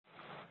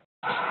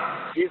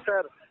जी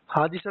sir.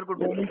 हाँ जी sir,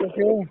 good morning,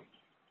 कैसे हो?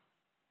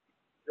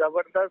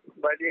 जबरदस्त,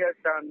 बढ़िया,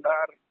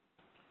 शानदार।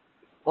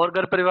 और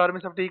घर परिवार में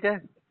सब ठीक है?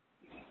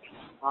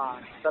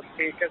 हाँ, सब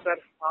ठीक है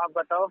सर। आप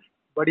बताओ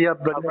बढ़िया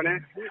बढ़िया।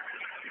 अपने।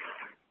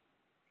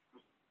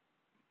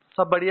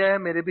 सब बढ़िया है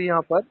मेरे भी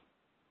यहाँ पर।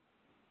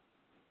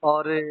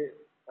 और सर,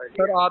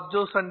 बढ़िया। आप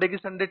जो संडे की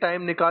संडे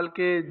टाइम निकाल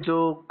के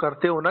जो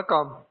करते हो ना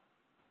काम,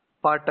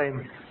 पार्ट टाइम,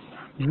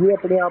 ये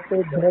अपने आप में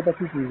एक बहुत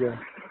अच्छी चीज है,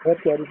 बहुत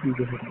प्यारी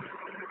चीज है।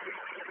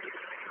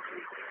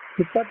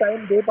 कितना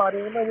टाइम दे पा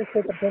रहे हो ना, वो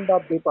 100%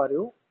 आप दे पा रहे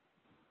हो।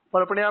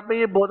 और अपने आप में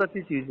ये बहुत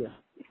अच्छी चीज है।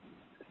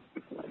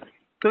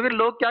 क्योंकि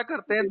लोग क्या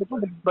करते हैं, जी देखो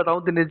सर। मैं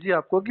बताऊं दिनेश जी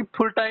आपको, कि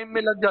फुल टाइम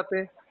में लग जाते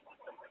हैं,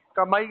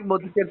 कमाई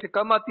मोदी से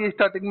कम आती है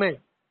स्टार्टिंग में,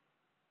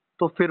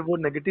 तो फिर वो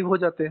नेगेटिव हो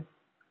जाते हैं।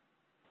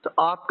 तो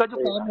आपका जो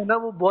सही काम बात। है ना,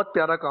 वो बहुत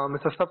प्यारा काम है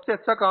सर, सबसे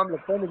अच्छा काम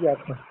लगता है मुझे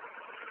आपका।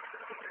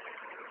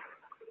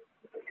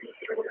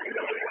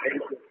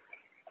 Thank you.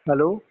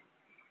 हेलो।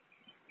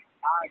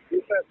 हाँ जी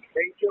सर,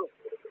 थैंक यू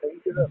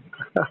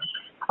सर।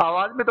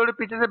 आवाज में थोड़ी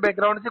पीछे से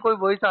बैकग्राउंड से कोई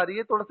वॉइस आ रही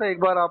है, थोड़ा सा एक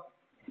बार आप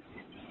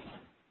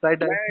राइट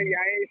मैं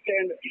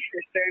डायरेक्शन।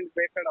 यहाँ स्टैंड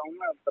पे खड़ा हूँ,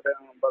 मैं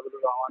बगल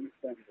रावान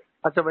स्टैंड पे।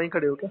 अच्छा, वहीं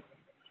खड़े हो क्या?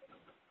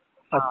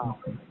 हाँ।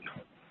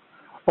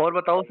 अच्छा। और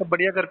बताओ, सब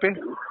बढ़िया घर पे?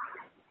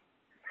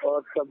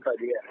 और सब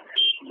बढ़िया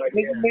लेकिन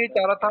बढ़िया। मैं ये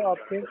चाह रहा था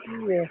आपसे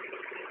कि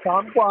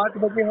शाम को 8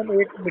 बजे हम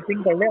एक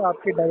मीटिंग कर लें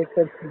आपके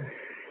डायरेक्टर्स की,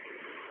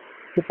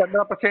 कि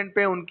 15%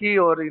 पे उनकी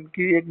और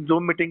इनकी एक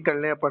जूम मीटिंग कर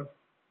लें अपन।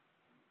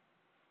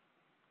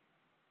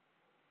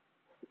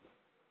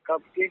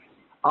 कब की?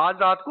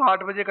 आज रात को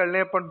 8 बजे कर लें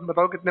अपन,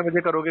 बताओ कितने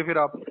बजे करोगे फिर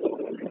आप?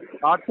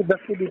 8 से 10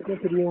 के बीच में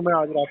फ्री हूँ मैं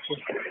आज रात को,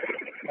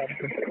 शाम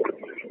को।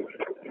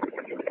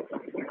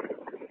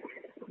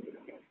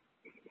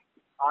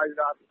 आज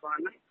रात को है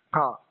ना?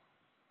 हाँ,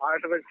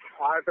 8 बजे,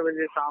 8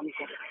 बजे शाम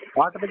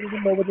को। 8 बजे से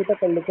 9 बजे तक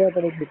कर लेते हैं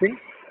अपन एक मीटिंग।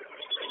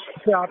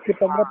 इससे आपके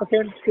पंद्रह हाँ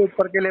परसेंट के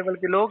ऊपर के लेवल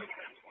के लोग,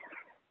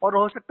 और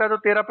हो सकता है तो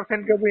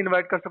 13% को भी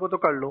इनवाइट कर सको तो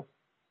कर लो,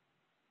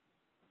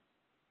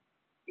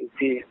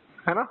 जी।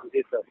 है ना?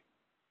 जी सर।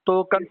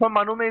 तो कंफर्म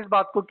मानूं मैं इस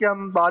बात को कि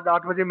हम आज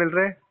 8 बजे मिल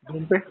रहे हैं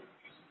जूम पे?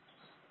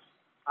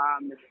 हाँ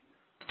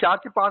मिलेंगे। 4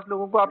 से 5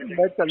 लोगों को आप मिलेंगे।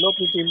 इनवाइट कर लो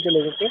अपनी टीम के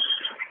लोगों को,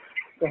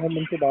 तो हम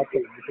उनसे बात जी।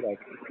 करेंगे फिर आज।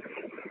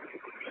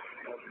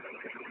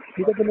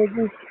 ठीक है दिनेश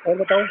जी, और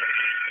बताओ?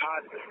 हाँ।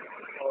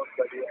 और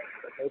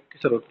बढ़िया। Okay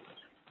sir,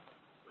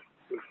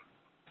 okay,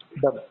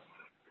 done.